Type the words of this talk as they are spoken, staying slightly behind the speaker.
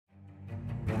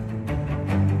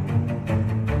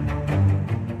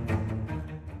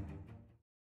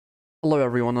Hello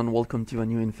everyone and welcome to a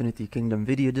new Infinity Kingdom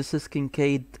video. This is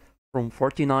Kincaid from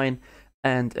 49,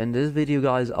 and in this video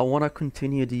guys I want to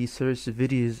continue the series of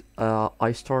videos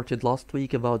I started last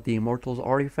week about the Immortals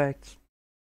artifacts.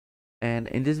 And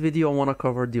in this video I want to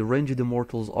cover the ranged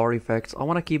Immortals artifacts. I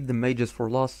want to keep the mages for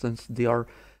last since they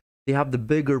have the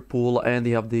bigger pool and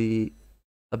they have the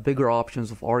bigger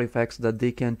options of artifacts that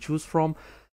they can choose from.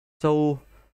 So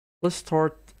let's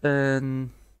start. And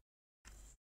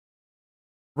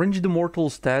ranged immortal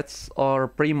stats are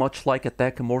pretty much like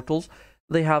attack immortals.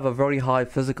 They have a very high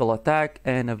physical attack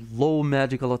and a low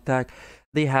magical attack.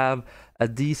 They have a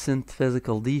decent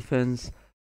physical defense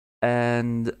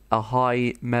and a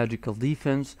high magical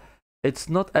defense. It's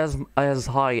not as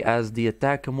high as the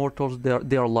attack immortals.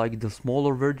 They are like the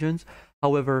smaller versions.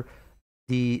 However,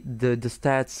 the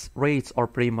stats rates are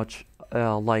pretty much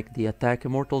like the attack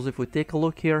immortals. If we take a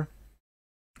look here,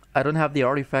 I don't have the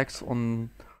artifacts on.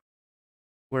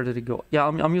 Where did it go? Yeah,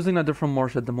 I'm using a different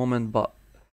marsh at the moment, but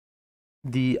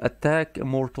the attack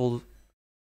immortals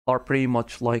are pretty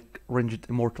much like ranged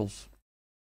immortals.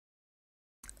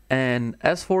 And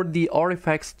as for the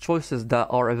artifacts choices that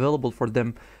are available for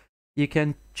them, you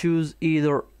can choose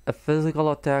either a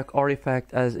physical attack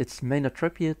artifact as its main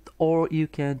attribute, or you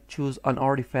can choose an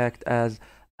artifact as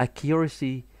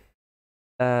accuracy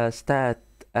stat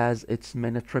as its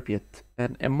main attribute.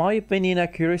 And in my opinion,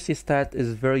 accuracy stat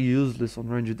is very useless on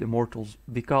ranged immortals,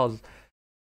 because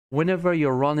whenever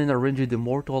you're running a ranged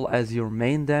immortal as your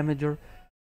main damager,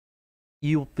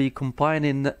 you'll be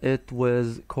combining it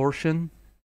with caution.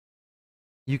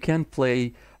 You can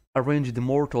play a ranged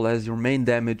immortal as your main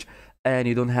damage and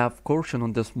you don't have caution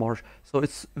on this marsh, so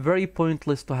it's very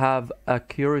pointless to have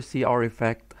accuracy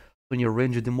artifact on your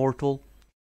ranged immortal.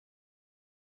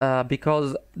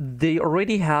 Because they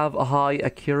already have a high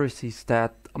accuracy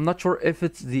stat. I'm not sure if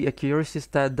it's the accuracy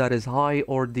stat that is high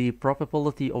or the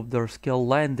probability of their skill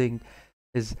landing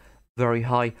is very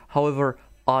high. However,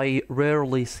 I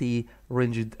rarely see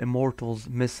ranged immortals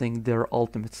missing their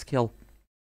ultimate skill.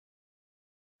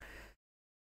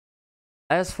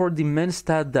 As for the main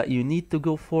stat that you need to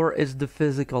go for is the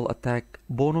physical attack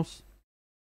bonus.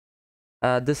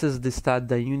 This is the stat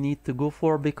that you need to go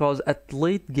for because at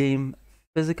late game,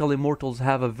 physical immortals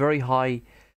have a very high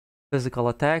physical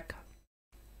attack,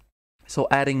 so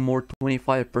adding more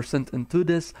 25% into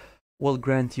this will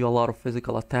grant you a lot of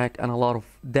physical attack and a lot of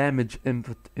damage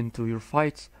input into your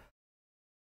fights.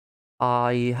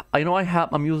 I know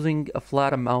I'm using a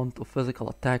flat amount of physical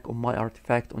attack on my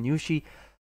artifact on Yushi.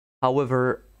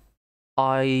 However,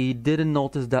 I didn't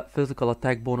notice that physical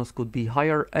attack bonus could be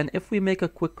higher, and if we make a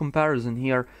quick comparison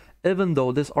here, even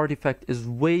though this artifact is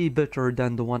way better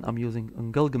than the one I'm using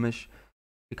on Gilgamesh,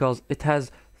 because it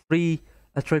has 3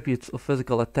 attributes of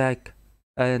physical attack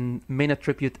and main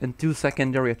attribute and 2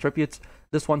 secondary attributes.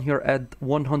 This one here add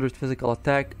 100 physical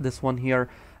attack, this one here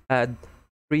add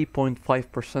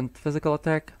 3.5% physical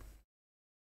attack.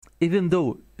 Even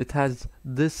though it has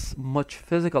this much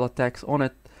physical attacks on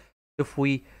it, if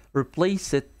we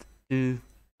replace it to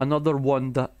another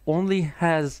one that only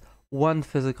has 1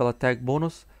 physical attack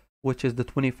bonus, which is the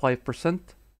 25%.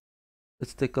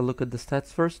 Let's take a look at the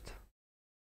stats first.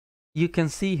 You can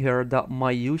see here that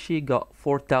my Yushi got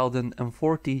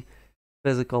 4040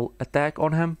 physical attack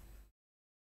on him.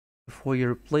 If we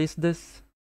replace this,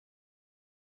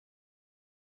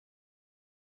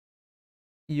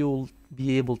 you'll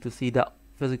be able to see that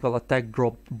physical attack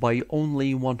dropped by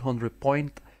only 100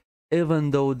 points,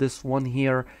 even though this one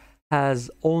here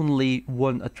has only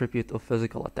 1 attribute of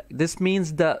physical attack. This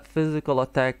means that physical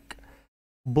attack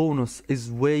bonus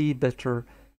is way better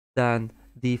than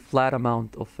the flat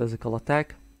amount of physical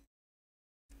attack.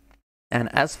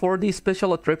 And as for the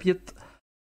special attribute,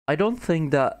 I don't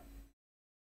think that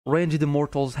ranged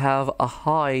immortals have a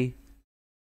high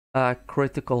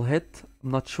critical hit.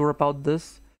 I'm not sure about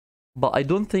this, but I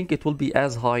don't think it will be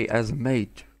as high as a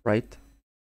mage, right?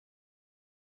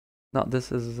 Now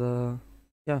this is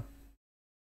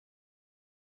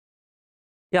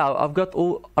yeah, I've got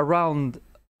around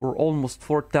or almost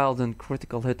 4000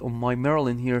 critical hit on my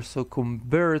Merlin here, so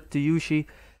compared to Yushi,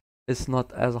 it's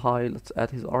not as high. Let's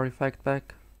add his artifact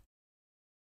back.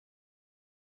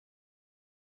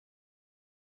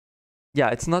 Yeah,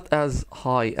 it's not as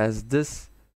high as this,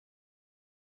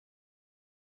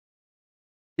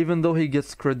 even though he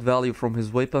gets crit value from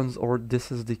his weapons, or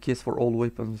this is the case for all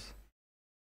weapons.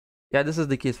 Yeah, this is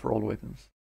the case for all weapons.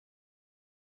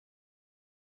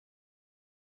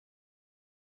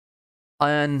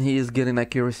 And he is getting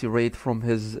accuracy rate from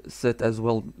his set as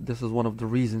well. This is one of the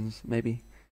reasons, maybe.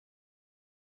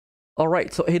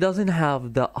 Alright, so he doesn't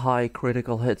have that high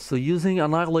critical hit, so using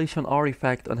Annihilation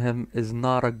Artifact on him is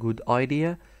not a good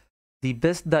idea. The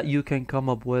best that you can come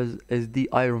up with is the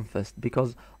Iron Fist,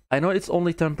 because I know it's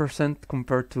only 10%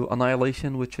 compared to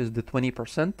Annihilation, which is the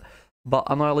 20%, but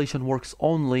Annihilation works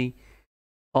only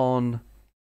on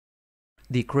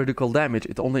the critical damage.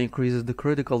 It only increases the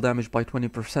critical damage by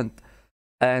 20%.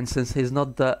 And since he's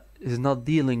not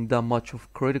dealing that much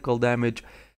of critical damage,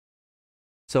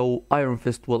 so Iron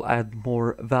Fist will add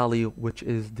more value, which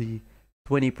is the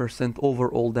 20%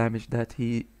 overall damage that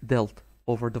he dealt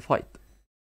over the fight.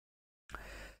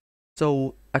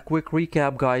 So a quick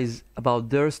recap, guys, about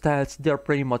their stats. They're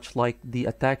pretty much like the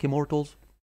attack Immortals.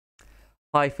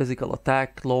 High physical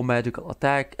attack, low magical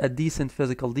attack, a decent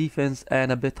physical defense,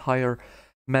 and a bit higher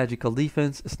magical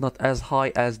defense. It's not as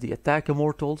high as the attack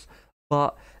Immortals,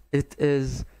 but it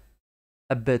is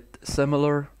a bit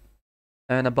similar.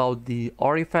 And about the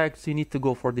artifacts, you need to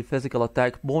go for the physical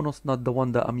attack bonus, not the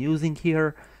one that I'm using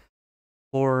here.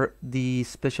 For the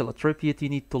special attribute, you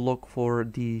need to look for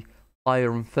the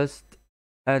Iron Fist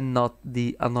and not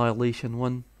the Annihilation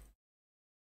one.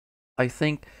 I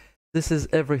think this is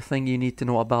everything you need to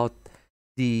know about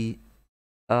the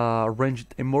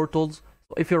ranged Immortals.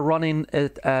 So if you're running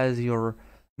it as your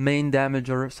main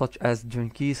damager, such as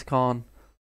Genghis Khan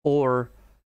or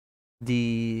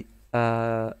the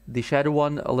Shadow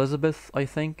one, Elizabeth, I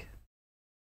think,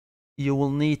 you will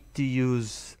need to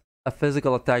use a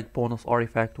physical attack bonus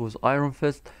artifact with Iron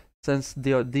Fist, since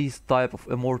these type of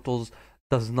Immortals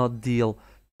does not deal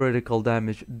critical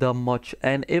damage that much,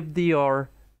 and if they are,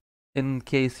 in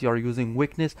case you are using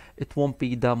weakness, it won't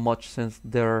be that much, since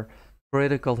their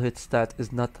critical hit stat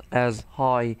is not as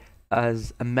high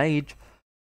as a mage.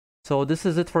 So this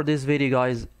is it for this video,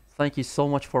 guys. Thank you so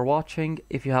much for watching.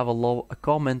 If you have a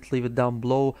comment, leave it down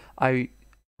below. I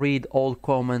read all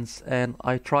comments and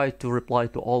I try to reply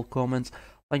to all comments.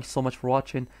 Thank you so much for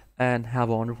watching and have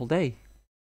a wonderful day.